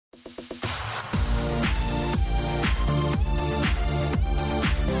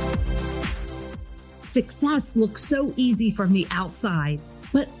Success looks so easy from the outside,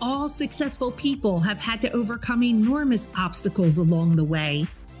 but all successful people have had to overcome enormous obstacles along the way,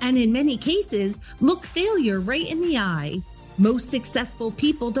 and in many cases, look failure right in the eye. Most successful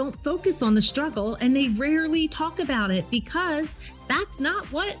people don't focus on the struggle, and they rarely talk about it because that's not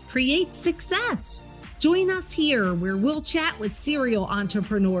what creates success. Join us here where we'll chat with serial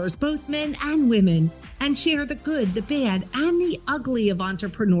entrepreneurs, both men and women, and share the good, the bad, and the ugly of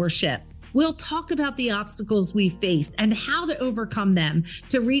entrepreneurship. We'll talk about the obstacles we faced and how to overcome them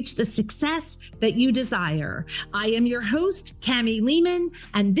to reach the success that you desire. I am your host, Cami Lehman,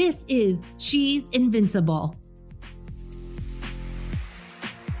 and this is She's Invincible.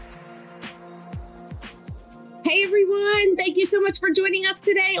 Hey everyone, thank you so much for joining us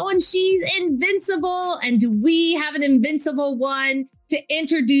today on She's Invincible. And do we have an invincible one to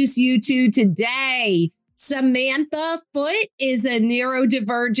introduce you to today? Samantha Foote is a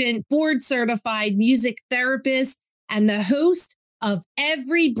neurodivergent, board-certified music therapist and the host of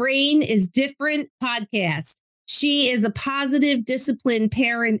Every Brain is Different podcast. She is a positive, disciplined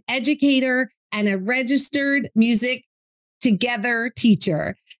parent educator and a registered Music Together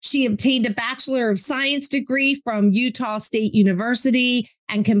teacher. She obtained a Bachelor of Science degree from Utah State University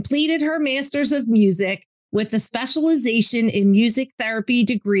and completed her Master's of Music with a specialization in music therapy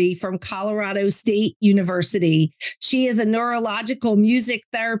degree from Colorado State University. She is a neurological music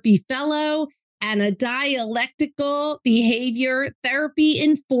therapy fellow and a dialectical behavior therapy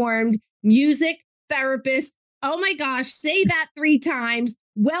informed music therapist. Oh my gosh, say that 3 times.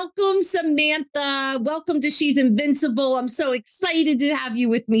 Welcome, Samantha. Welcome to She's Invincible. I'm so excited to have you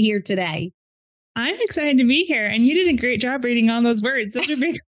with me here today. I'm excited to be here. And you did a great job reading all those words. Those are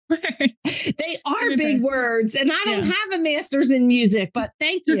big words. They are big words. And I don't have a master's in music, but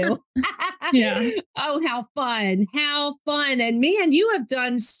thank you. Yeah. Oh, how fun. How fun. And man, you have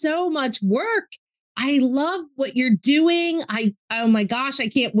done so much work. I love what you're doing. Oh my gosh, I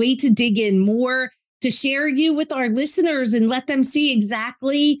can't wait to dig in more to share you with our listeners and let them see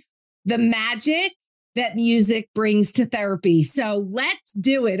exactly the magic that music brings to therapy. So let's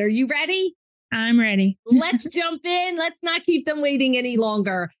do it. Are you ready? I'm ready. Let's jump in. Let's not keep them waiting any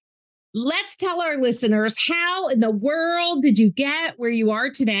longer. Let's tell our listeners, how in the world did you get where you are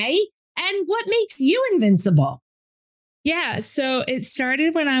today? And what makes you invincible? Yeah. So it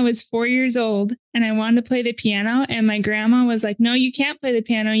started when I was 4 years old and I wanted to play the piano. And my grandma was like, no, you can't play the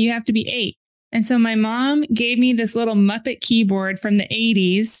piano. You have to be 8. And so my mom gave me this little Muppet keyboard from the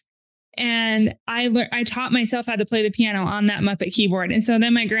 80s. And I taught myself how to play the piano on that Muppet keyboard. And so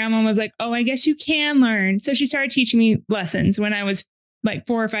then my grandma was like, oh, I guess you can learn. So she started teaching me lessons when I was like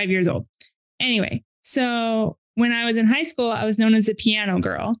 4 or 5 years old. Anyway, so when I was in high school, I was known as a piano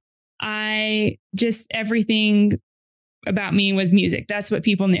girl. Everything about me was music. That's what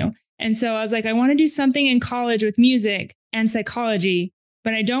people knew. And so I was like, I want to do something in college with music and psychology,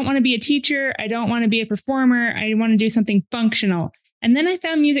 but I don't want to be a teacher. I don't want to be a performer. I want to do something functional. And then I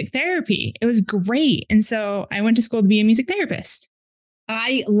found music therapy. It was great. And so I went to school to be a music therapist.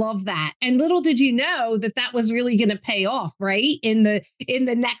 I love that. And little did you know that that was really going to pay off, right? In the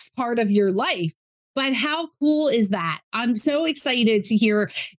next part of your life. But how cool is that? I'm so excited to hear,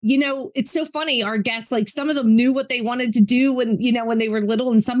 it's so funny. Our guests, like some of them knew what they wanted to do when they were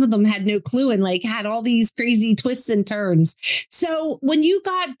little, and some of them had no clue and like had all these crazy twists and turns. So when you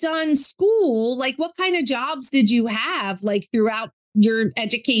got done school, like what kind of jobs did you have like throughout your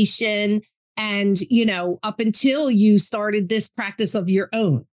education and, up until you started this practice of your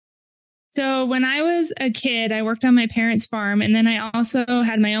own? So when I was a kid, I worked on my parents' farm, and then I also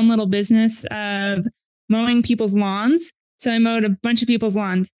had my own little business of mowing people's lawns. So I mowed a bunch of people's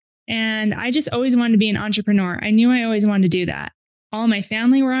lawns, and I just always wanted to be an entrepreneur. I knew I always wanted to do that. All my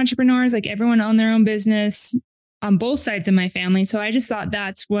family were entrepreneurs, like everyone owned their own business on both sides of my family. So I just thought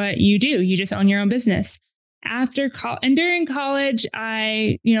that's what you do. You just own your own business. And during college,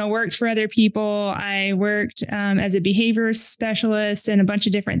 I, worked for other people. I worked as a behavior specialist and a bunch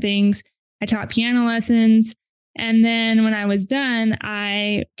of different things. I taught piano lessons. And then when I was done,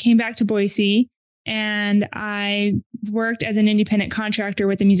 I came back to Boise and I worked as an independent contractor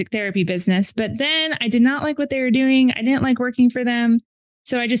with the music therapy business. But then I did not like what they were doing. I didn't like working for them.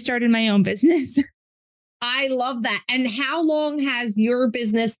 So I just started my own business. I love that. And how long has your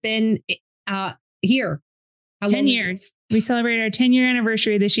business been here? 10 years. We celebrated our 10-year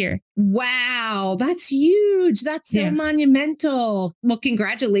anniversary this year. Wow, that's huge. That's so monumental. Well,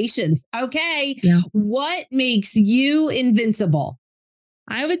 congratulations. Okay. Yeah. What makes you invincible?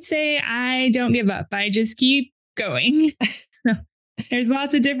 I would say I don't give up. I just keep going. So, there's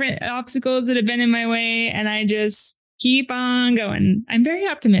lots of different obstacles that have been in my way, and I just keep on going. I'm very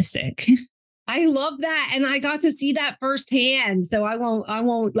optimistic. I love that. And I got to see that firsthand. So I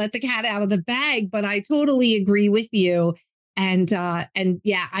won't let the cat out of the bag, but I totally agree with you. And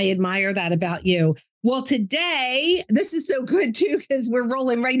yeah, I admire that about you. Well, today, this is so good too, because we're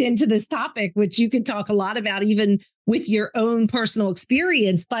rolling right into this topic, which you can talk a lot about even with your own personal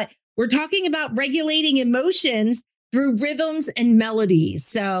experience. But we're talking about regulating emotions through rhythms and melodies.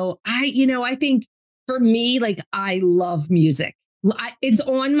 So I think for me, like I love music. It's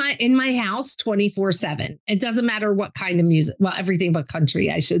in my house 24/7. It doesn't matter what kind of music. Well, everything but country,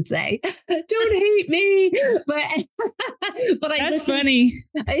 I should say. Don't hate me, but That's funny.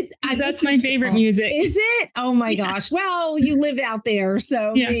 That's my favorite music. Is it? Oh my gosh. Well, you live out there,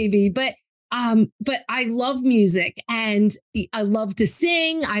 so maybe. But I love music and I love to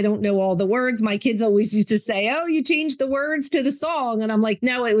sing. I don't know all the words. My kids always used to say, "Oh, you changed the words to the song." And I'm like,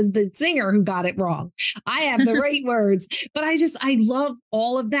 no, it was the singer who got it wrong. I have the right words. But I love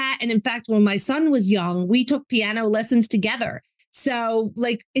all of that. And in fact, when my son was young, we took piano lessons together. So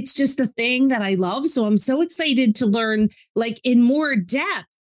like, it's just the thing that I love. So I'm so excited to learn like in more depth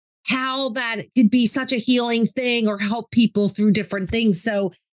how that could be such a healing thing or help people through different things.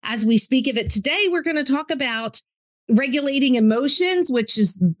 So as we speak of it today, we're going to talk about regulating emotions, which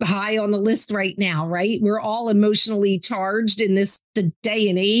is high on the list right now, right? We're all emotionally charged in the day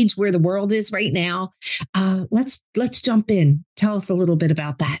and age where the world is right now. Let's jump in. Tell us a little bit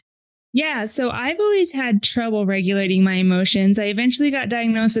about that. Yeah, so I've always had trouble regulating my emotions. I eventually got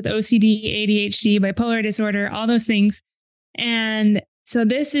diagnosed with OCD, ADHD, bipolar disorder, all those things. And so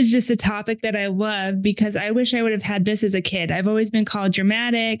this is just a topic that I love because I wish I would have had this as a kid. I've always been called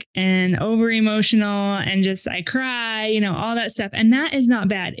dramatic and over emotional and just I cry, all that stuff. And that is not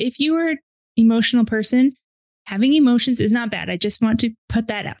bad. If you are an emotional person, having emotions is not bad. I just want to put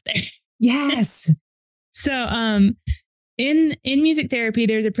that out there. Yes. So in music therapy,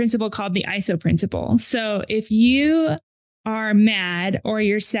 there's a principle called the ISO principle. So if you are mad or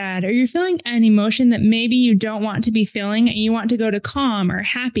you're sad or you're feeling an emotion that maybe you don't want to be feeling and you want to go to calm or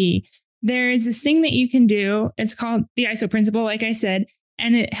happy, there is this thing that you can do. It's called the ISO principle, like I said,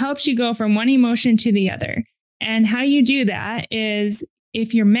 and it helps you go from one emotion to the other. And how you do that is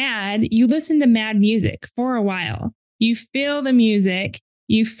if you're mad, you listen to mad music for a while. You feel the music,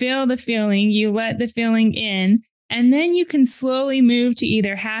 you feel the feeling, you let the feeling in. And then you can slowly move to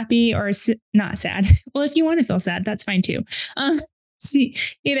either happy or not sad. Well, if you want to feel sad, that's fine too.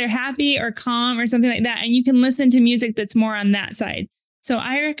 Either happy or calm or something like that. And you can listen to music that's more on that side. So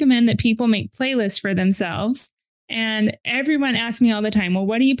I recommend that people make playlists for themselves. And everyone asks me all the time, well,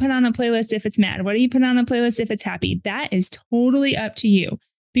 what do you put on a playlist if it's mad? What do you put on a playlist if it's happy? That is totally up to you.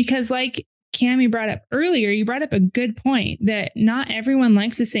 Because like Cami brought up earlier, you brought up a good point that not everyone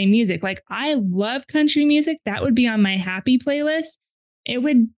likes the same music. Like I love country music. That would be on my happy playlist. It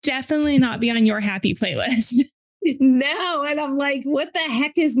would definitely not be on your happy playlist. No. And I'm like, what the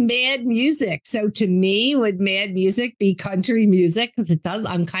heck is mad music? So to me, would mad music be country music? Because it does.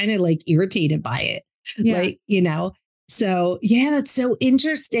 I'm kind of like irritated by it. Yeah. Like, so yeah, that's so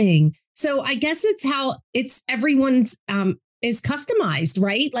interesting. So I guess it's everyone's is customized,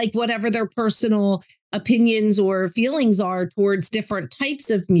 right? Like whatever their personal opinions or feelings are towards different types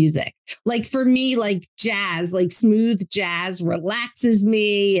of music. Like for me, like jazz, like smooth jazz relaxes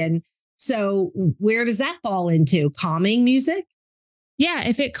me. And so where does that fall into? Calming music? Yeah.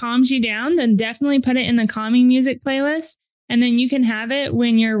 If it calms you down, then definitely put it in the calming music playlist. And then you can have it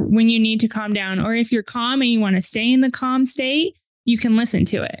when you need to calm down. Or if you're calm and you want to stay in the calm state, you can listen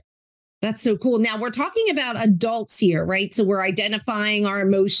to it. That's so cool. Now we're talking about adults here, right? So we're identifying our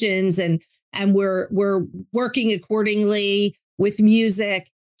emotions and we're working accordingly with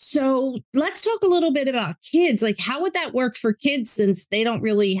music. So let's talk a little bit about kids. Like how would that work for kids since they don't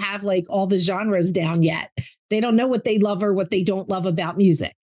really have like all the genres down yet? They don't know what they love or what they don't love about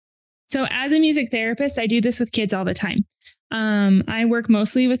music. So as a music therapist, I do this with kids all the time. I work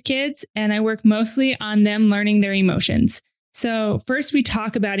mostly with kids and I work mostly on them learning their emotions. So first we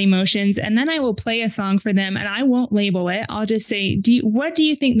talk about emotions and then I will play a song for them and I won't label it. I'll just say, what do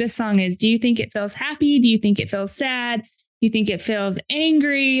you think this song is? Do you think it feels happy? Do you think it feels sad? Do you think it feels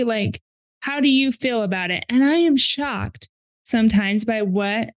angry? Like, how do you feel about it? And I am shocked sometimes by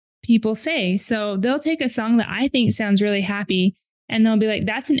what people say. So they'll take a song that I think sounds really happy and they'll be like,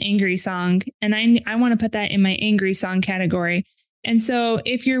 that's an angry song. And I want to put that in my angry song category. And so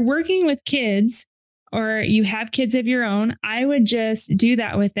if you're working with kids, or you have kids of your own, I would just do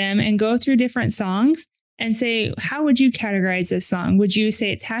that with them and go through different songs and say, how would you categorize this song? Would you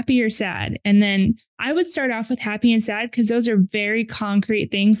say it's happy or sad? And then I would start off with happy and sad because those are very concrete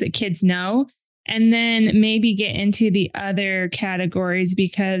things that kids know. and then maybe get into the other categories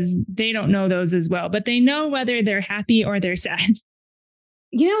because they don't know those as well, but they know whether they're happy or they're sad.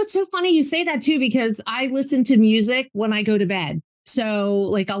 It's so funny you say that too, because I listen to music when I go to bed. So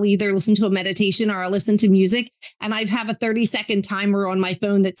like I'll either listen to a meditation or I'll listen to music, and I have a 30-second timer on my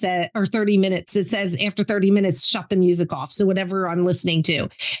phone that says, or 30 minutes, that says after 30 minutes, shut the music off. So whatever I'm listening to.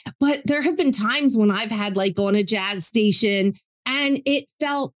 But there have been times when I've had like on a jazz station and it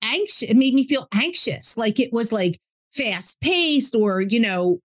felt anxious. It made me feel anxious. Like it was like fast paced or,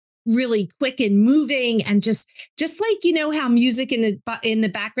 really quick and moving, and just like how music in the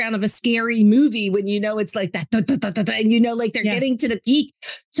background of a scary movie, when it's like that and like they're getting to the peak.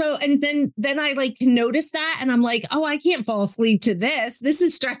 So and then I like notice that and I'm like, oh, I can't fall asleep to this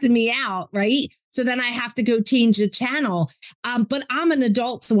is stressing me out, right? So then I have to go change the channel, but I'm an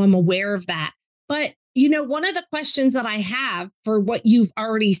adult, so I'm aware of that. But one of the questions that I have for what you've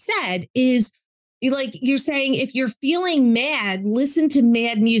already said is, like you're saying, if you're feeling mad, listen to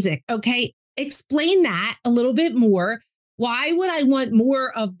mad music. Okay. Explain that a little bit more. Why would I want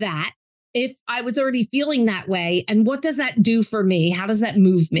more of that if I was already feeling that way? And what does that do for me? How does that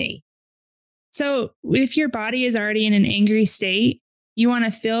move me? So if your body is already in an angry state, you want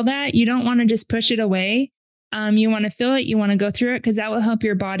to feel that. You don't want to just push it away. You want to feel it. You want to go through it, because that will help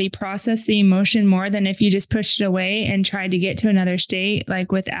your body process the emotion more than if you just pushed it away and tried to get to another state,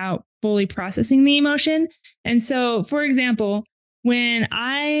 like without fully processing the emotion. And so, for example, when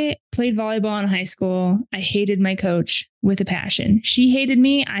I played volleyball in high school, I hated my coach with a passion. She hated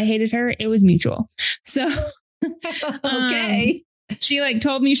me. I hated her. It was mutual. So, okay. She like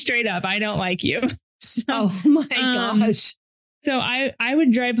told me straight up, I don't like you. So, oh my gosh. So I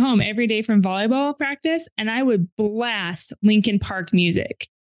would drive home every day from volleyball practice and I would blast Linkin Park music.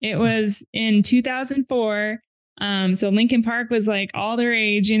 It was in 2004. So Linkin Park was like all the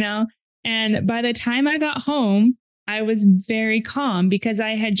rage, and by the time I got home, I was very calm because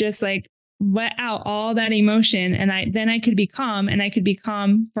I had just like let out all that emotion, and I could be calm, and I could be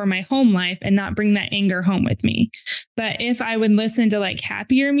calm for my home life and not bring that anger home with me. But if I would listen to like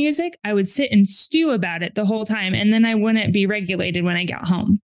happier music, I would sit and stew about it the whole time, and then I wouldn't be regulated when I got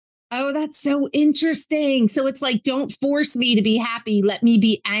home. Oh, that's so interesting. So it's like, don't force me to be happy. Let me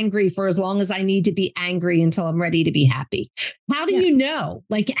be angry for as long as I need to be angry until I'm ready to be happy. How do you know?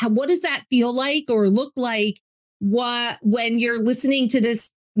 Like, what does that feel like or look like when you're listening to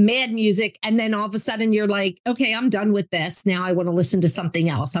this mad music and then all of a sudden you're like, okay, I'm done with this. Now I want to listen to something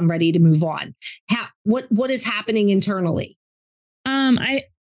else. I'm ready to move on. What is happening internally?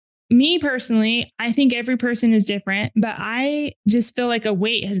 Me personally, I think every person is different, but I just feel like a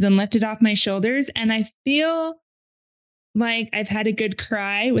weight has been lifted off my shoulders, and I feel like I've had a good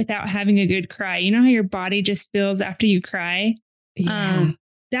cry without having a good cry. You know how your body just feels after you cry? Yeah.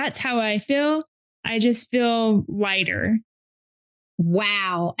 That's how I feel. I just feel lighter.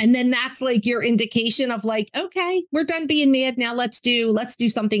 Wow. And then that's like your indication of like, okay, we're done being mad. Now let's do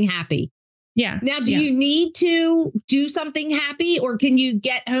something happy. Yeah. Now, do you need to do something happy, or can you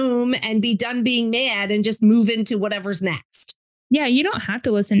get home and be done being mad and just move into whatever's next? Yeah. You don't have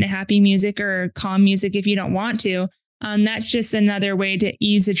to listen to happy music or calm music if you don't want to. That's just another way to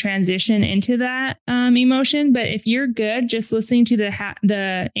ease the transition into that emotion. But if you're good, just listening to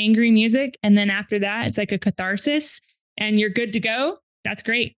the angry music, and then after that, it's like a catharsis and you're good to go. That's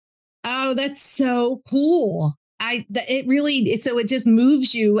great. Oh, that's so cool. It just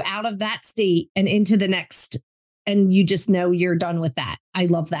moves you out of that state and into the next, and you just know you're done with that. I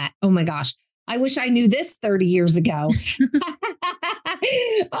love that. Oh my gosh. I wish I knew this 30 years ago.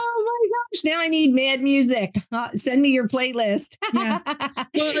 Oh my gosh. Now I need mad music. Send me your playlist. Yeah.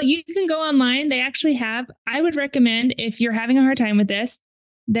 Well, you can go online. They actually have, I would recommend, if you're having a hard time with this,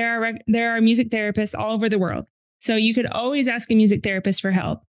 there are music therapists all over the world. So you could always ask a music therapist for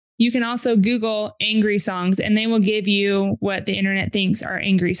help. You can also Google angry songs, and they will give you what the internet thinks are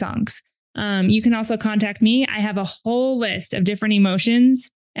angry songs. You can also contact me. I have a whole list of different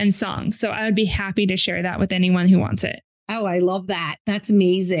emotions and songs. So I would be happy to share that with anyone who wants it. Oh, I love that. That's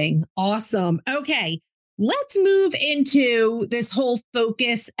amazing. Awesome. Okay. Let's move into this whole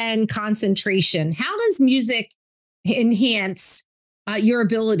focus and concentration. How does music enhance your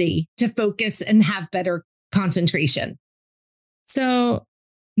ability to focus and have better concentration? So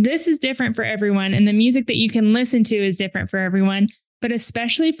this is different for everyone, and the music that you can listen to is different for everyone, but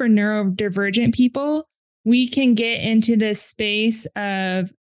especially for neurodivergent people, we can get into this space of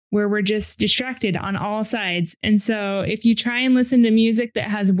where we're just distracted on all sides. And so if you try and listen to music that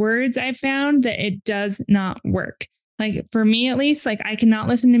has words, I've found that it does not work. Like for me, at least, like I cannot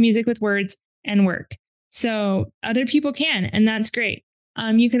listen to music with words and work. So other people can, and that's great.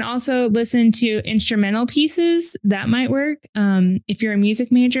 You can also listen to instrumental pieces. That might work. If you're a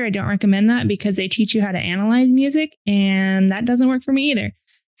music major, I don't recommend that because they teach you how to analyze music, and that doesn't work for me either.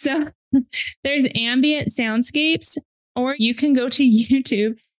 So there's ambient soundscapes, or you can go to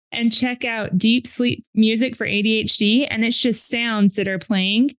YouTube and check out deep sleep music for ADHD. And it's just sounds that are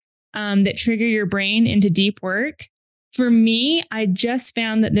playing that trigger your brain into deep work. For me, I just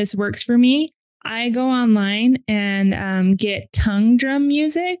found that this works for me. I go online and get tongue drum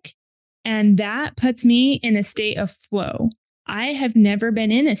music, and that puts me in a state of flow. I have never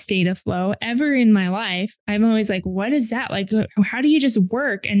been in a state of flow ever in my life. I'm always like, what is that? Like, how do you just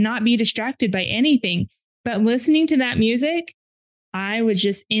work and not be distracted by anything? But listening to that music, I was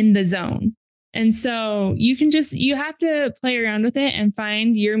just in the zone. And so you have to play around with it and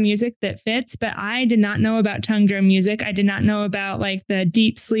find your music that fits. But I did not know about tongue drum music. I did not know about like the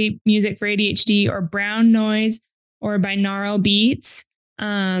deep sleep music for ADHD or brown noise or binaural beats.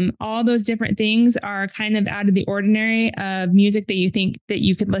 All those different things are kind of out of the ordinary of music that you think that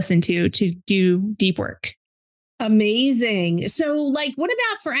you could listen to do deep work. Amazing. So like, what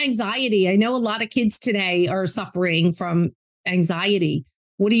about for anxiety? I know a lot of kids today are suffering from anxiety.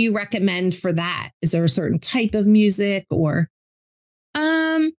 What do you recommend for that? Is there a certain type of music or?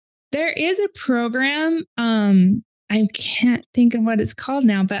 There is a program. I can't think of what it's called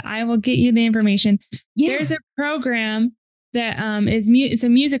now, but I will get you the information. Yeah. There's a program that it's a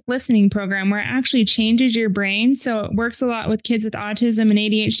music listening program where it actually changes your brain. So it works a lot with kids with autism and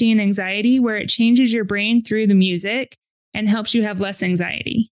ADHD and anxiety, where it changes your brain through the music and helps you have less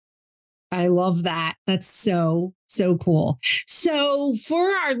anxiety. I love that. That's so cool. So for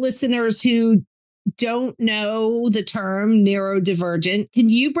our listeners who don't know the term neurodivergent, can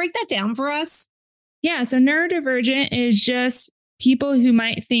you break that down for us? Yeah. So neurodivergent is just people who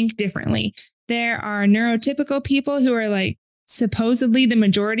might think differently. There are neurotypical people who are like supposedly the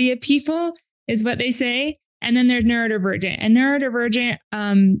majority of people is what they say. And then there's neurodivergent. And neurodivergent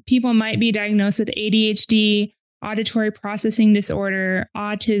people might be diagnosed with ADHD, auditory processing disorder,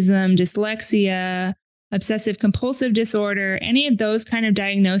 autism, dyslexia, obsessive compulsive disorder. Any of those kind of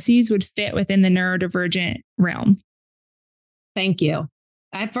diagnoses would fit within the neurodivergent realm. Thank you.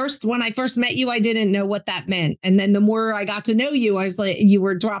 When I first met you, I didn't know what that meant. And then the more I got to know you, I was like, you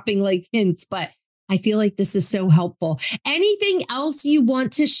were dropping like hints, but I feel like this is so helpful. Anything else you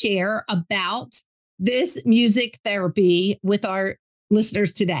want to share about this music therapy with our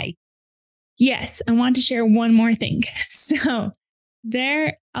listeners today? Yes, I want to share one more thing. So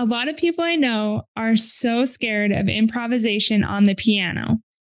a lot of people I know are so scared of improvisation on the piano.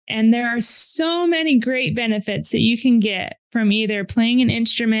 And there are so many great benefits that you can get from either playing an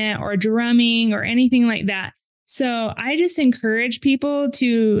instrument or drumming or anything like that. So I just encourage people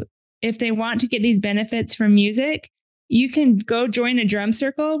to, if they want to get these benefits from music, you can go join a drum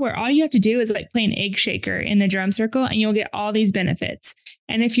circle where all you have to do is like play an egg shaker in the drum circle and you'll get all these benefits.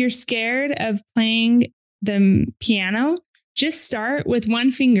 And if you're scared of playing the piano, just start with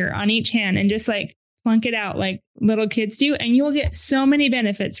one finger on each hand and just like plunk it out like little kids do. And you will get so many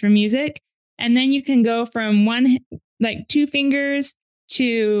benefits from music. And then you can go from two fingers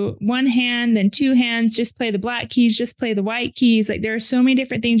to one hand, then two hands, just play the black keys, just play the white keys. Like there are so many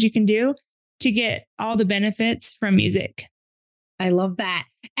different things you can do to get all the benefits from music. I love that.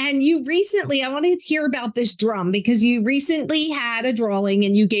 And I want to hear about this drum because you recently had a drawing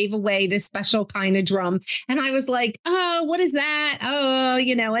and you gave away this special kind of drum. And I was like, oh, what is that? Oh,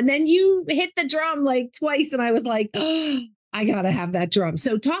 and then you hit the drum like twice. And I was like, oh, I got to have that drum.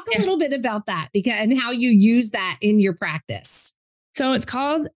 So talk a little bit about that and how you use that in your practice. So it's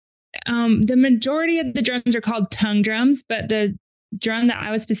called, the majority of the drums are called tongue drums, but the drum that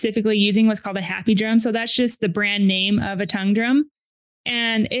I was specifically using was called a happy drum. So that's just the brand name of a tongue drum.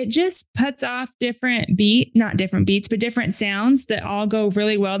 And it just puts off different sounds that all go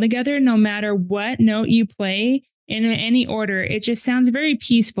really well together, no matter what note you play in any order. It just sounds very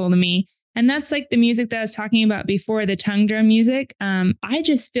peaceful to me. And that's like the music that I was talking about before, the tongue drum music. I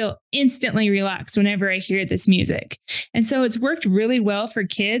just feel instantly relaxed whenever I hear this music. And so it's worked really well for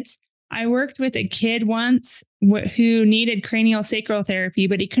kids. I worked with a kid once who needed cranial sacral therapy,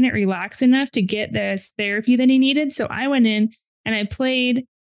 but he couldn't relax enough to get this therapy that he needed. So I went in and I played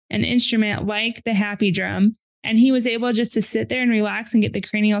an instrument like the happy drum, and he was able just to sit there and relax and get the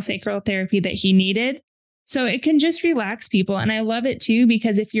cranial sacral therapy that he needed. So it can just relax people. And I love it too,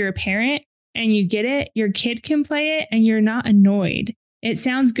 because if you're a parent and you get it, your kid can play it and you're not annoyed. It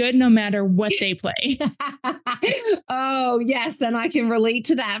sounds good no matter what they play. Oh, yes. And I can relate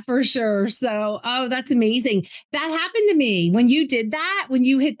to that for sure. So, that's amazing. That happened to me when you did that, when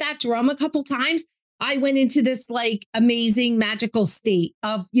you hit that drum a couple times. I went into this like amazing magical state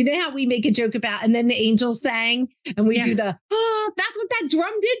of, you know, how we make a joke about, and then the angels sang and we do the, oh, that's what that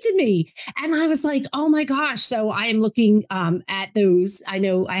drum did to me. And I was like, oh my gosh. So I am looking at those. I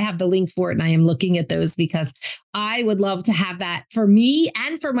know I have the link for it and I am looking at those because I would love to have that for me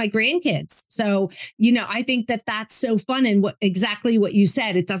and for my grandkids. So, you know, I think that that's so fun. And exactly what you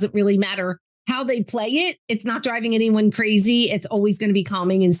said, it doesn't really matter how they play it. It's not driving anyone crazy. It's always going to be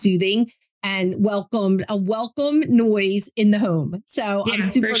calming and soothing and a welcome noise in the home. So I'm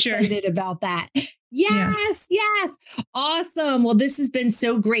super excited about that. Yes. Awesome. Well, this has been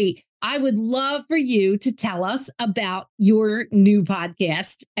so great. I would love for you to tell us about your new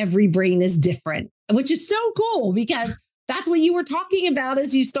podcast, Every Brain is Different, which is so cool because that's what you were talking about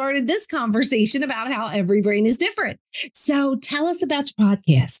as you started this conversation about how every brain is different. So tell us about your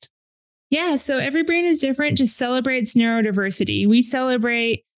podcast. Yeah. So Every Brain is Different just celebrates neurodiversity. We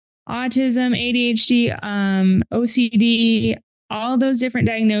celebrate autism, ADHD, OCD, all those different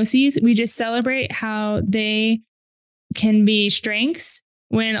diagnoses. We just celebrate how they can be strengths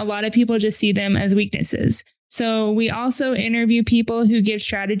when a lot of people just see them as weaknesses. So we also interview people who give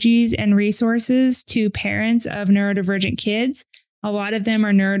strategies and resources to parents of neurodivergent kids. A lot of them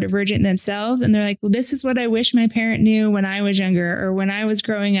are neurodivergent themselves. And they're like, well, this is what I wish my parent knew when I was younger or when I was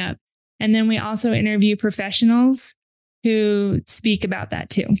growing up. And then we also interview professionals who speak about that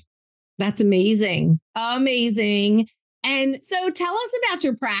too. That's amazing. Amazing. And so tell us about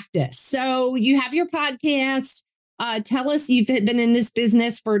your practice. So you have your podcast. Tell us, you've been in this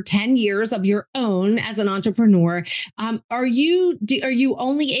business for 10 years of your own as an entrepreneur. Are you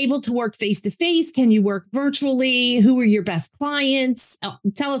only able to work face-to-face? Can you work virtually? Who are your best clients?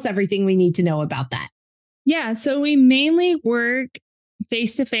 Tell us everything we need to know about that. Yeah, so we mainly work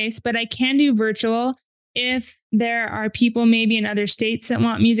face-to-face, but I can do virtual if there are people maybe in other states that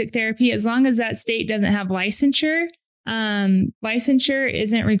want music therapy, as long as that state doesn't have licensure. Licensure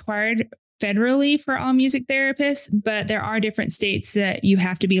isn't required federally for all music therapists, but there are different states that you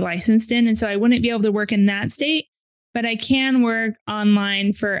have to be licensed in. And so I wouldn't be able to work in that state, but I can work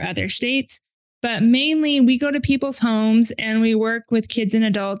online for other states. But mainly we go to people's homes and we work with kids and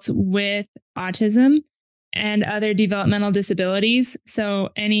adults with autism and other developmental disabilities. So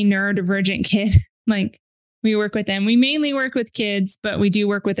any neurodivergent kid, like we work with them. We mainly work with kids, but we do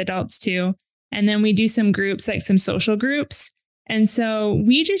work with adults too. And then we do some groups, like some social groups. And so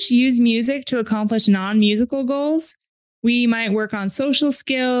we just use music to accomplish non-musical goals. We might work on social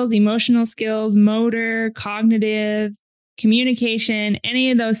skills, emotional skills, motor, cognitive, communication,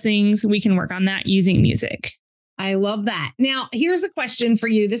 any of those things. We can work on that using music. I love that. Now, here's a question for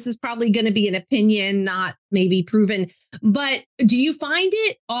you. This is probably going to be an opinion, not maybe proven, but do you find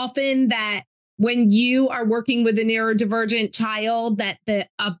it often that when you are working with a neurodivergent child, that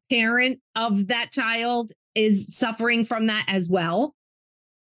a parent of that child is suffering from that as well?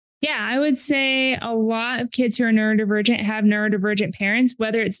 Yeah, I would say a lot of kids who are neurodivergent have neurodivergent parents,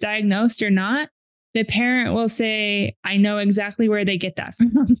 whether it's diagnosed or not. The parent will say, I know exactly where they get that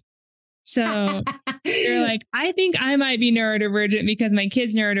from. So they're like, I think I might be neurodivergent because my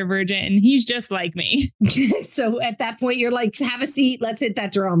kid's neurodivergent and he's just like me. So at that point, you're like, have a seat. Let's hit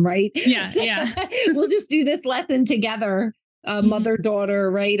that drum, right? Yeah. We'll just do this lesson together. Mother,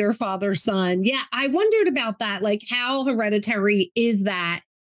 daughter, right? Or father, son. Yeah. I wondered about that. Like, how hereditary is that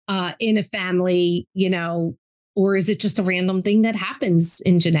in a family, or is it just a random thing that happens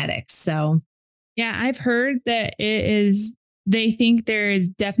in genetics? So, yeah, I've heard that they think there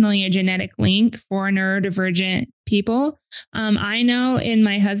is definitely a genetic link for neurodivergent people. I know in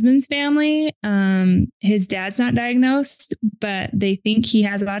my husband's family, his dad's not diagnosed, but they think he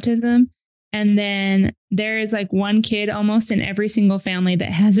has autism. And then there is like one kid almost in every single family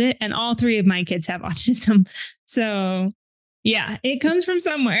that has it. And all three of my kids have autism. So yeah, it comes from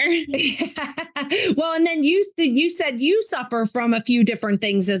somewhere. Well, and then you said you suffer from a few different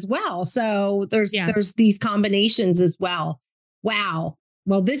things as well. So there's these combinations as well. Wow.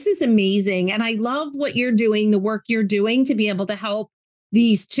 Well, this is amazing. And I love what you're doing, the work you're doing to be able to help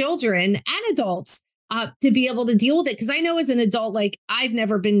these children and adults to be able to deal with it. Because I know as an adult, like I've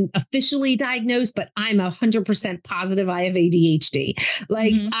never been officially diagnosed, but I'm 100% positive I have ADHD.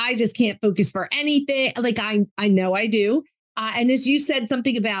 Like I just can't focus for anything. Like I know I do. And as you said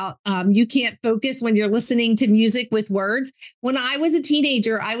something about you can't focus when you're listening to music with words. When I was a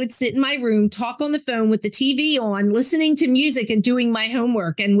teenager, I would sit in my room, talk on the phone with the TV on, listening to music and doing my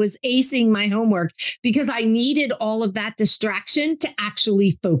homework and was acing my homework because I needed all of that distraction to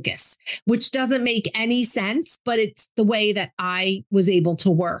actually focus, which doesn't make any sense, but it's the way that I was able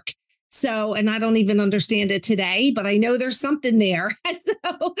to work. So, and I don't even understand it today, but I know there's something there. So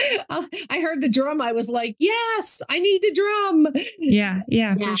I heard the drum. I was like, yes, I need the drum. Yeah,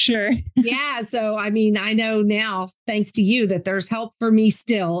 for sure. Yeah. So, I mean, I know now, thanks to you, that there's help for me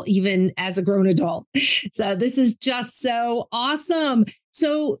still, even as a grown adult. So this is just so awesome.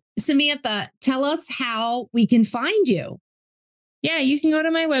 So, Samantha, tell us how we can find you. Yeah, you can go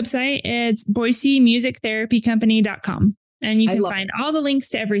to my website. It's boisemusictherapycompany.com. And you can find all the links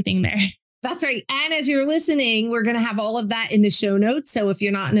to everything there. That's right. And as you're listening, we're going to have all of that in the show notes. So if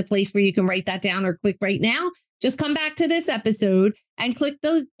you're not in a place where you can write that down or click right now, just come back to this episode and click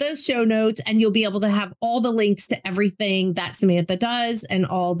those show notes, and you'll be able to have all the links to everything that Samantha does and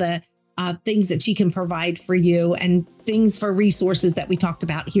all the things that she can provide for you and things for resources that we talked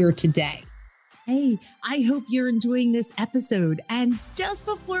about here today. Hey, I hope you're enjoying this episode. And just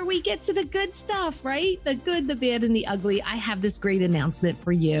before we get to the good stuff, right? The good, the bad, and the ugly, I have this great announcement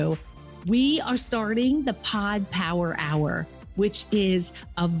for you. We are starting the Pod Power Hour, which is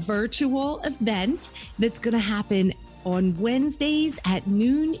a virtual event that's going to happen on Wednesdays at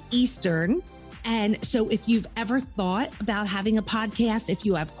noon Eastern. And so if you've ever thought about having a podcast, if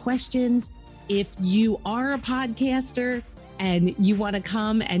you have questions, if you are a podcaster, and you want to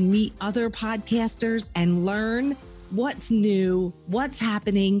come and meet other podcasters and learn what's new, what's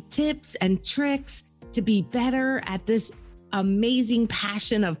happening, tips and tricks to be better at this amazing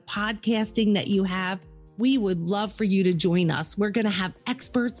passion of podcasting that you have, we would love for you to join us. We're going to have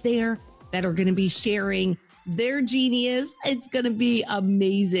experts there that are going to be sharing their genius. It's going to be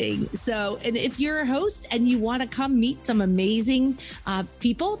amazing. So, and if you're a host and you want to come meet some amazing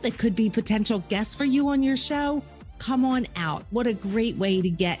people that could be potential guests for you on your show, come on out. What a great way to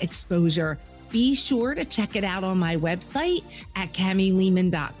get exposure. Be sure to check it out on my website at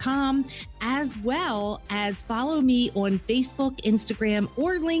CamiLehman.com, as well as follow me on Facebook, Instagram,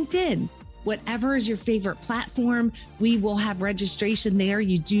 or LinkedIn. Whatever is your favorite platform, we will have registration there.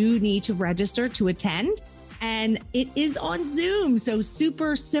 You do need to register to attend, and it is on Zoom. So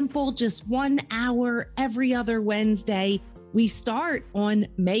super simple, just 1 hour every other Wednesday. We start on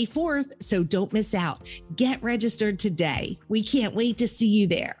May 4th, so don't miss out. Get registered today. We can't wait to see you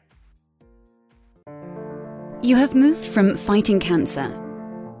there. You have moved from fighting cancer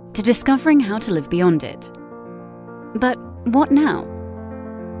to discovering how to live beyond it. But what now?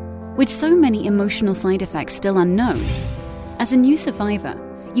 With so many emotional side effects still unknown, as a new survivor,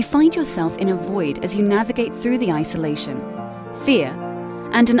 you find yourself in a void as you navigate through the isolation, fear,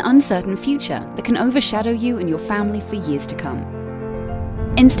 and an uncertain future that can overshadow you and your family for years to come.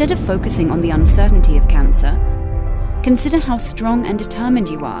 Instead of focusing on the uncertainty of cancer, consider how strong and determined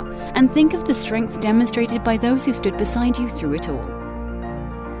you are, and think of the strength demonstrated by those who stood beside you through it all.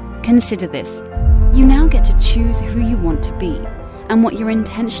 Consider this: you now get to choose who you want to be and what your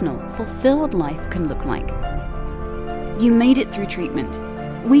intentional, fulfilled life can look like. You made it through treatment.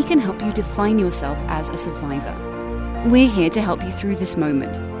 We can help you define yourself as a survivor. We're here to help you through this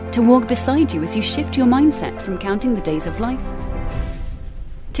moment, to walk beside you as you shift your mindset from counting the days of life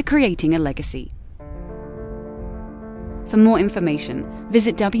to creating a legacy. For more information,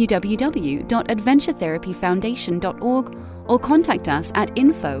 visit www.adventuretherapyfoundation.org or contact us at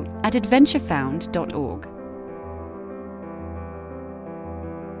info@adventurefound.org.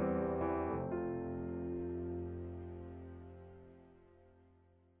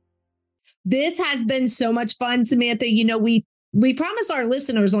 This has been so much fun, Samantha. You know, we promised our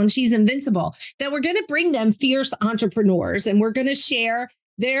listeners on She's Invincible that we're going to bring them fierce entrepreneurs, and we're going to share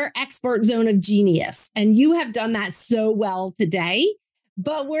their expert zone of genius. And you have done that so well today,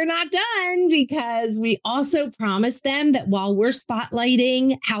 but we're not done, because we also promised them that while we're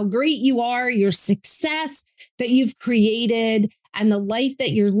spotlighting how great you are, your success that you've created, and the life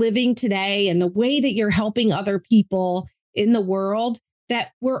that you're living today, and the way that you're helping other people in the world,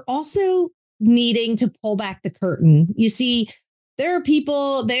 that we're also needing to pull back the curtain. You see, there are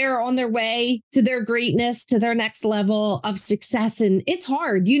people there on their way to their greatness, to their next level of success. And it's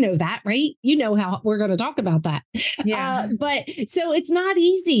hard. You know that, right? You know how we're going to talk about that. Yeah. But so it's not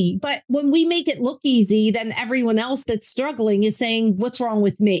easy. But when we make it look easy, then everyone else that's struggling is saying, what's wrong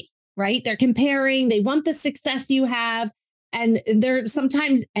with me? Right? They're comparing. They want the success you have. And they're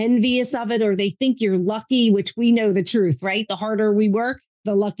sometimes envious of it, or they think you're lucky, which we know the truth, right? The harder we work,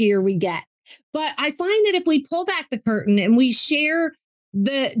 the luckier we get. But I find that if we pull back the curtain and we share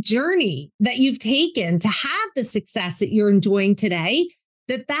the journey that you've taken to have the success that you're enjoying today,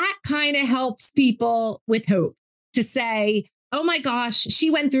 that kind of helps people with hope to say, oh my gosh, she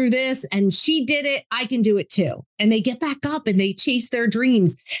went through this and she did it. I can do it too. And they get back up and they chase their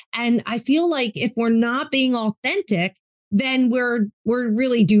dreams. And I feel like if we're not being authentic, then we're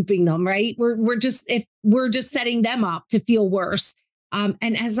really duping them, right? We're just setting them up to feel worse. And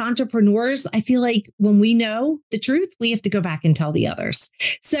as entrepreneurs, I feel like when we know the truth, we have to go back and tell the others.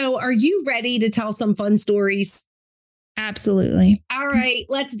 So are you ready to tell some fun stories? Absolutely. All right,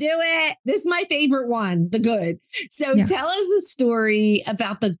 let's do it. This is my favorite one, the good. So tell us a story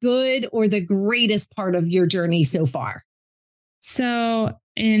about the good or the greatest part of your journey so far. So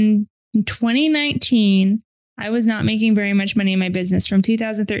in 2019, I was not making very much money in my business. From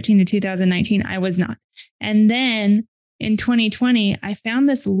 2013 to 2019, I was not. And then in 2020, I found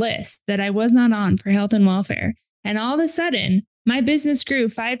this list that I was not on for health and welfare. And all of a sudden, my business grew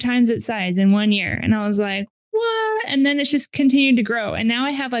 5 times its size in 1 year. And I was like, what? And then it's just continued to grow. And now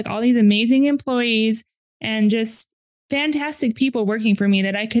I have like all these amazing employees and just fantastic people working for me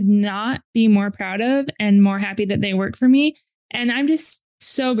that I could not be more proud of and more happy that they work for me. And I'm just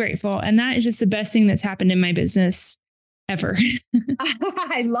so grateful. And that is just the best thing that's happened in my business ever.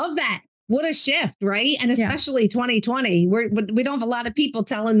 I love that. What a shift, right? And especially 2020, we don't have a lot of people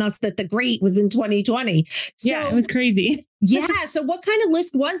telling us that the great was in 2020. So, yeah, it was crazy. So what kind of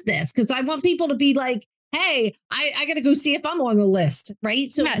list was this? Because I want people to be like, hey, I got to go see if I'm on the list, right?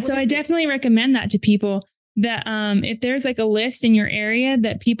 So I definitely recommend that to people that if there's like a list in your area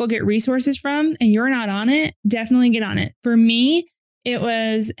that people get resources from and you're not on it, definitely get on it. For me, it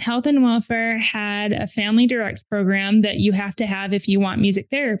was Health and Welfare had a Family Direct program that you have to have if you want music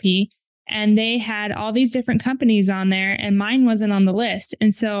therapy. And they had all these different companies on there and mine wasn't on the list.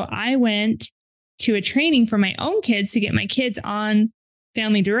 And so I went to a training for my own kids to get my kids on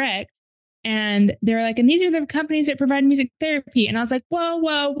Family Direct. And they're like, and these are the companies that provide music therapy. And I was like,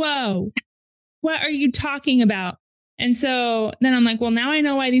 whoa, what are you talking about? And so then I'm like, well, now I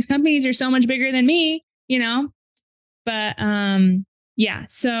know why these companies are so much bigger than me, but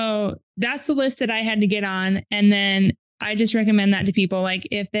so that's the list that I had to get on. And then I just recommend that to people. Like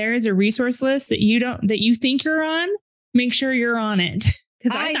if there is a resource list that you think you're on, make sure you're on it.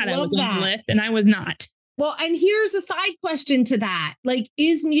 Because I thought I was on the list and I was not. Well, and here's a side question to that. Like,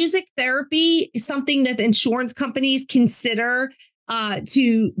 is music therapy something that insurance companies consider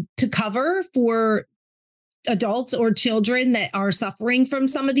to cover for adults or children that are suffering from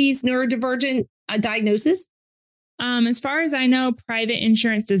some of these neurodivergent diagnoses? As far as I know, private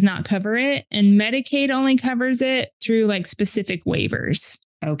insurance does not cover it, and Medicaid only covers it through like specific waivers.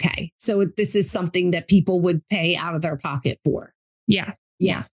 Okay. So this is something that people would pay out of their pocket for. Yeah.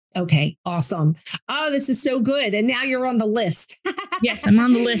 Okay. Awesome. Oh, this is so good. And now you're on the list. Yes, I'm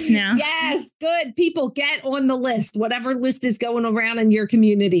on the list now. Yes. Good. People get on the list, whatever list is going around in your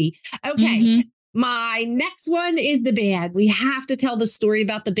community. Okay. Mm-hmm. My next one is the bad. We have to tell the story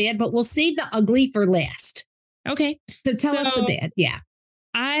about the bad, but we'll save the ugly for last. Okay. So tell us the bad. Yeah.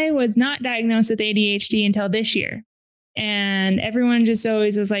 I was not diagnosed with ADHD until this year. And everyone just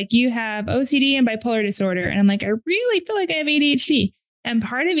always was like, you have OCD and bipolar disorder. And I'm like, I really feel like I have ADHD. And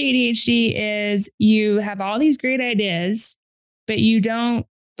part of ADHD is you have all these great ideas, but you don't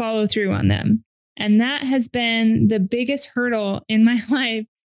follow through on them. And that has been the biggest hurdle in my life,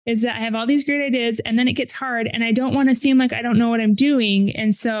 is that I have all these great ideas and then it gets hard and I don't want to seem like I don't know what I'm doing.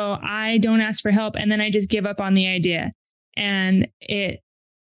 And so I don't ask for help and then I just give up on the idea. And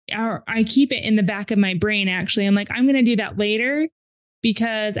I keep it in the back of my brain, actually. I'm like, I'm going to do that later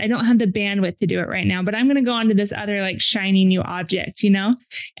because I don't have the bandwidth to do it right now, but I'm going to go on to this other like shiny new object,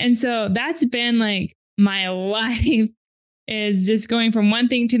 And so that's been like my life, is just going from one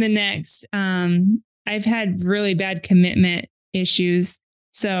thing to the next. I've had really bad commitment issues.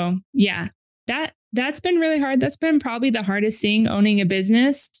 So yeah, that's been really hard. That's been probably the hardest thing, owning a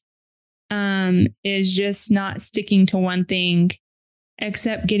business, is just not sticking to one thing,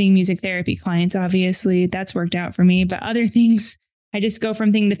 except getting music therapy clients. Obviously that's worked out for me, but other things, I just go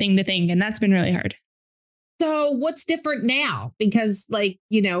from thing to thing to thing. And that's been really hard. So what's different now? Because I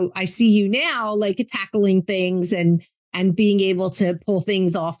see you now, like tackling things and being able to pull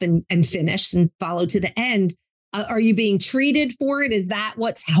things off and finish and follow to the end. Are you being treated for it? Is that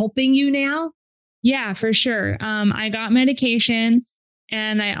what's helping you now? Yeah, for sure. I got medication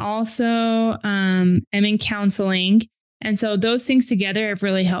and I also am in counseling. And so those things together have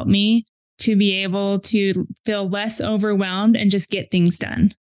really helped me to be able to feel less overwhelmed and just get things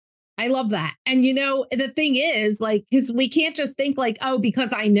done. I love that. And, the thing is, like, because we can't just think like, oh,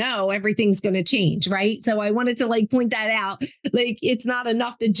 because I know everything's going to change. Right. So I wanted to point that out. Like, it's not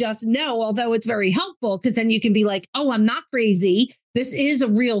enough to just know, although it's very helpful, because then you can be like, oh, I'm not crazy. This is a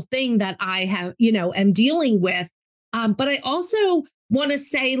real thing that I have, am dealing with. But I also want to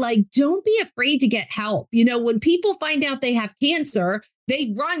say, don't be afraid to get help. When people find out they have cancer,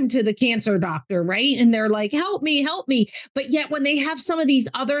 they run to the cancer doctor, right? And they're like, help me, help me. But yet when they have some of these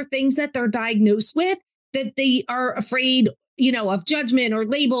other things that they're diagnosed with, that they are afraid, of judgment or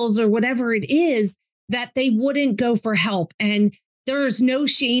labels or whatever it is, that they wouldn't go for help. And there's no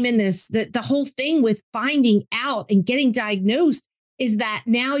shame in this. That the whole thing with finding out and getting diagnosed is that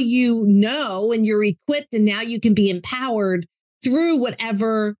now and you're equipped, and now you can be empowered through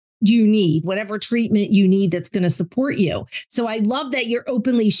whatever you need, whatever treatment you need that's going to support you. So I love that you're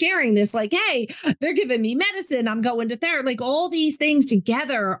openly sharing this, like, hey, they're giving me medicine, I'm going to therapy. Like, all these things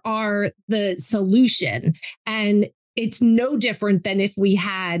together are the solution. And it's no different than if we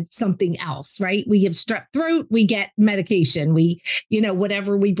had something else, right? We have strep throat, we get medication. We,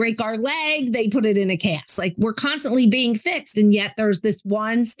 whatever, we break our leg, they put it in a cast. Like, we're constantly being fixed. And yet there's this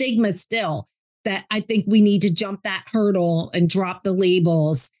one stigma still that I think we need to jump that hurdle and drop the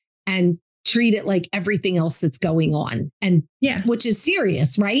labels and treat it like everything else that's going on. And which is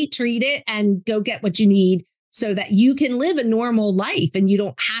serious, right? Treat it and go get what you need so that you can live a normal life and you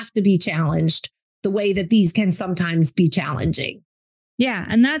don't have to be challenged the way that these can sometimes be challenging. Yeah.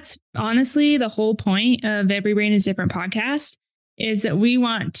 And that's honestly the whole point of Every Brain is Different podcast, is that we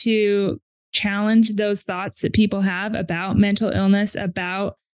want to challenge those thoughts that people have about mental illness,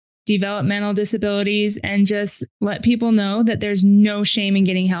 about developmental disabilities, and just let people know that there's no shame in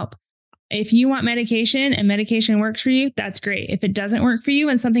getting help. If you want medication and medication works for you, that's great. If it doesn't work for you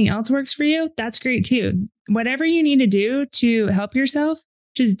and something else works for you, that's great too. Whatever you need to do to help yourself,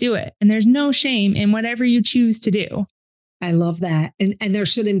 just do it. And there's no shame in whatever you choose to do. I love that. And there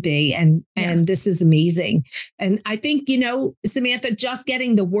shouldn't be. And this is amazing. And I think, Samantha, just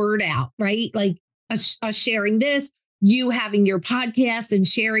getting the word out, right? Like us sharing this, you having your podcast and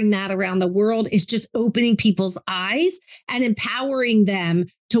sharing that around the world is just opening people's eyes and empowering them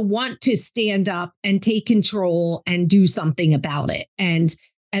to want to stand up and take control and do something about it. And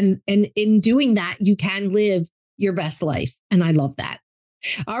in doing that, you can live your best life. And I love that.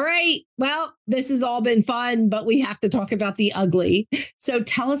 All right. Well, this has all been fun, but we have to talk about the ugly. So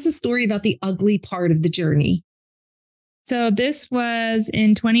tell us a story about the ugly part of the journey. So this was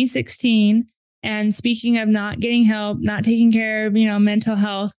in 2016. And speaking of not getting help, not taking care of, mental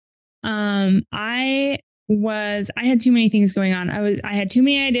health, I had too many things going on. I had too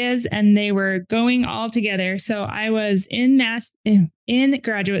many ideas and they were going all together. So I was in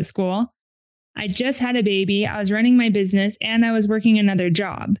graduate school. I just had a baby. I was running my business and I was working another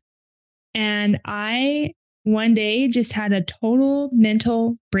job. And I one day just had a total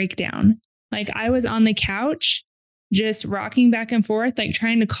mental breakdown. Like, I was on the couch, just rocking back and forth, like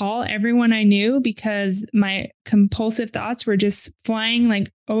trying to call everyone I knew because my compulsive thoughts were just flying, like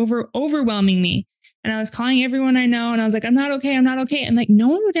overwhelming me. And I was calling everyone I know and I was like, I'm not okay. I'm not okay. And like, no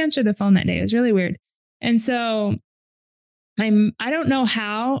one would answer the phone that day. It was really weird. And so I don't know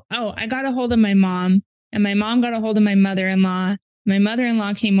how. Oh, I got a hold of my mom and my mom got a hold of my mother-in-law. My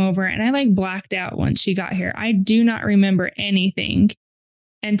mother-in-law came over and I like blacked out once she got here. I do not remember anything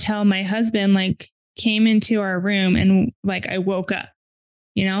until my husband came into our room and I woke up,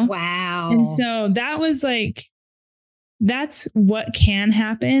 Wow. And so that was that's what can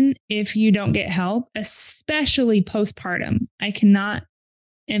happen if you don't get help, especially postpartum. I cannot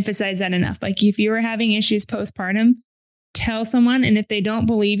emphasize that enough. Like, if you are having issues postpartum, tell someone. And if they don't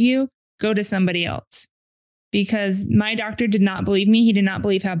believe you, go to somebody else, because my doctor did not believe me. He did not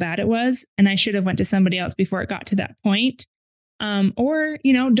believe how bad it was. And I should have went to somebody else before it got to that point. Or,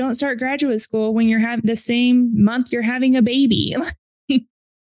 don't start graduate school when you're having the same month you're having a baby.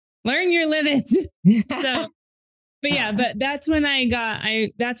 Learn your limits. But that's when I got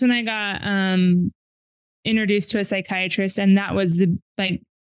introduced to a psychiatrist. And that was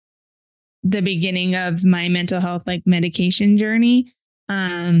the beginning of my mental health, medication journey.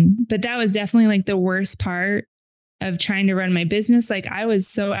 But that was definitely the worst part of trying to run my business. I was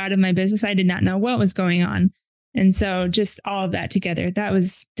so out of my business. I did not know what was going on. And so just all of that together, that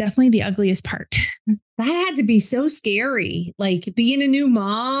was definitely the ugliest part. That had to be so scary, being a new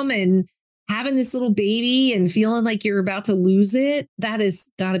mom and having this little baby and feeling like you're about to lose it. That has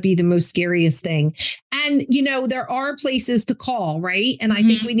got to be the most scariest thing. And, there are places to call, right? And I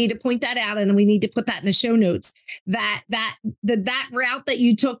think we need to point that out, and we need to put that in the show notes, that route that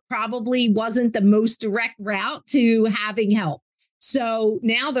you took probably wasn't the most direct route to having help. So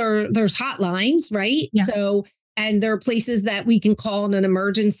now there's hotlines, right? Yeah. So, and there are places that we can call in an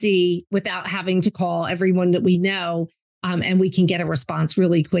emergency without having to call everyone that we know. And we can get a response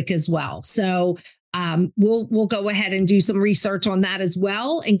really quick as well. So we'll go ahead and do some research on that as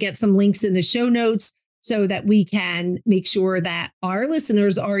well and get some links in the show notes so that we can make sure that our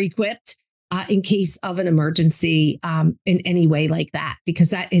listeners are equipped in case of an emergency in any way like that,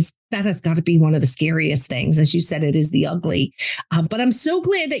 because that has got to be one of the scariest things. As you said, it is the ugly. But I'm so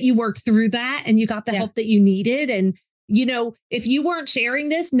glad that you worked through that and you got the help that you needed. And, you know, if you weren't sharing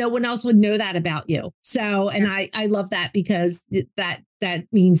this, no one else would know that about you. So, and I love that, because that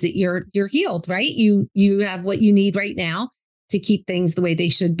means that you're healed, right? You have what you need right now to keep things the way they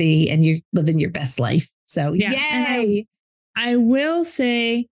should be, and you're living your best life. So, yay. I will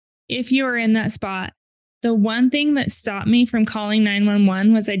say, if you are in that spot, the one thing that stopped me from calling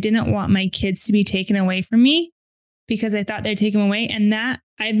 911 was I didn't want my kids to be taken away from me, because I thought they'd take them away. And that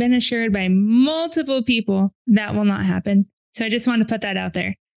I've been assured by multiple people that will not happen. So I just want to put that out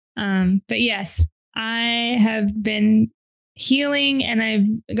there. But yes, I have been healing, and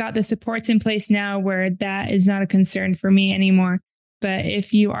I've got the supports in place now where that is not a concern for me anymore. But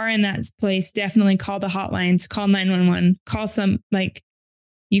if you are in that place, definitely call the hotlines, call 911, call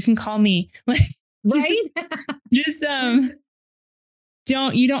you can call me, right? Just, you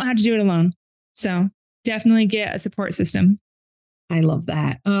don't have to do it alone. So definitely get a support system. I love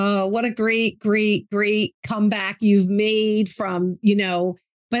that. Oh, what a great, great, great comeback you've made from,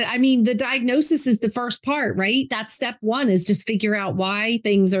 but I mean, the diagnosis is the first part, right? That's step one, is just figure out why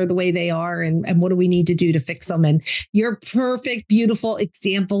things are the way they are, and what do we need to do to fix them. And you're a perfect, beautiful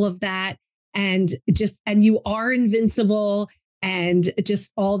example of that. And you are invincible, and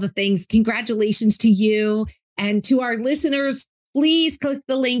just all the things. Congratulations to you. And to our listeners, please click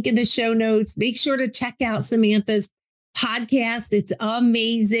the link in the show notes. Make sure to check out Samantha's podcast. It's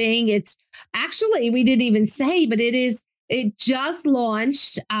amazing. It's actually, we didn't even say, but it just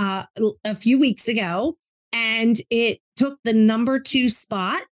launched a few weeks ago, and it took the number 2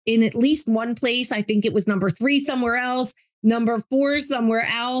 spot in at least one place. I think it was number 3 somewhere else, number 4 somewhere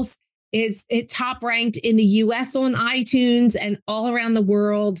else. It top ranked in the US on iTunes and all around the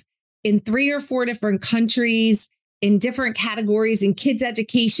world in 3 or 4 different countries, in different categories, in kids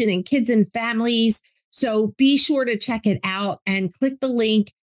education and kids and families. So be sure to check it out and click the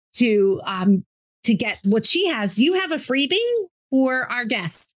link to get what she has. You have a freebie for our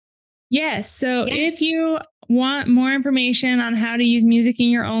guests. Yes. So if you want more information on how to use music in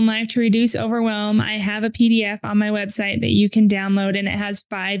your own life to reduce overwhelm, I have a PDF on my website that you can download, and it has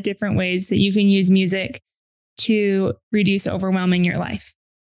 5 different ways that you can use music to reduce overwhelm in your life.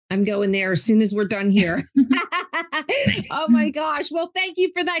 I'm going there as soon as we're done here. Oh my gosh. Well, thank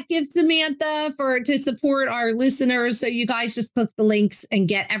you for that gift, Samantha, to support our listeners. So you guys just click the links and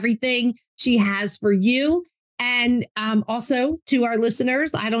get everything she has for you. And also to our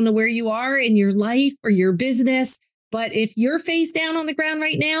listeners, I don't know where you are in your life or your business, but if you're face down on the ground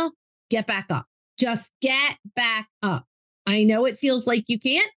right now, get back up. Just get back up. I know it feels like you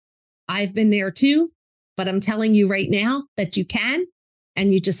can't. I've been there too, but I'm telling you right now that you can.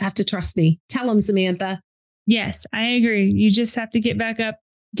 And you just have to trust me. Tell them, Samantha. Yes, I agree. You just have to get back up,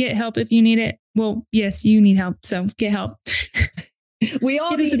 get help if you need it. Well, yes, you need help. So get help. We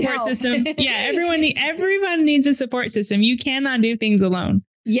all need a support help. System. Yeah, everyone needs a support system. You cannot do things alone.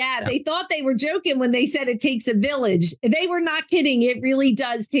 Yeah, so. They thought they were joking when they said it takes a village. They were not kidding. It really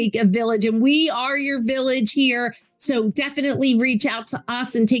does take a village, and we are your village here. So definitely reach out to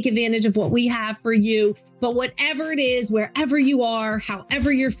us and take advantage of what we have for you. But whatever it is, wherever you are,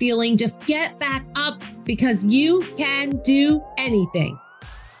 however you're feeling, just get back up, because you can do anything.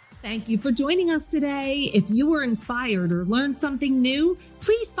 Thank you for joining us today. If you were inspired or learned something new,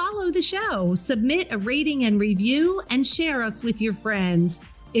 please follow the show, submit a rating and review, and share us with your friends.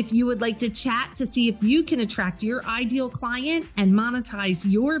 If you would like to chat to see if you can attract your ideal client and monetize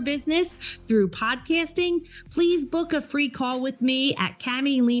your business through podcasting, please book a free call with me at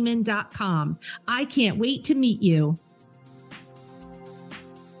CamiLehman.com. I can't wait to meet you.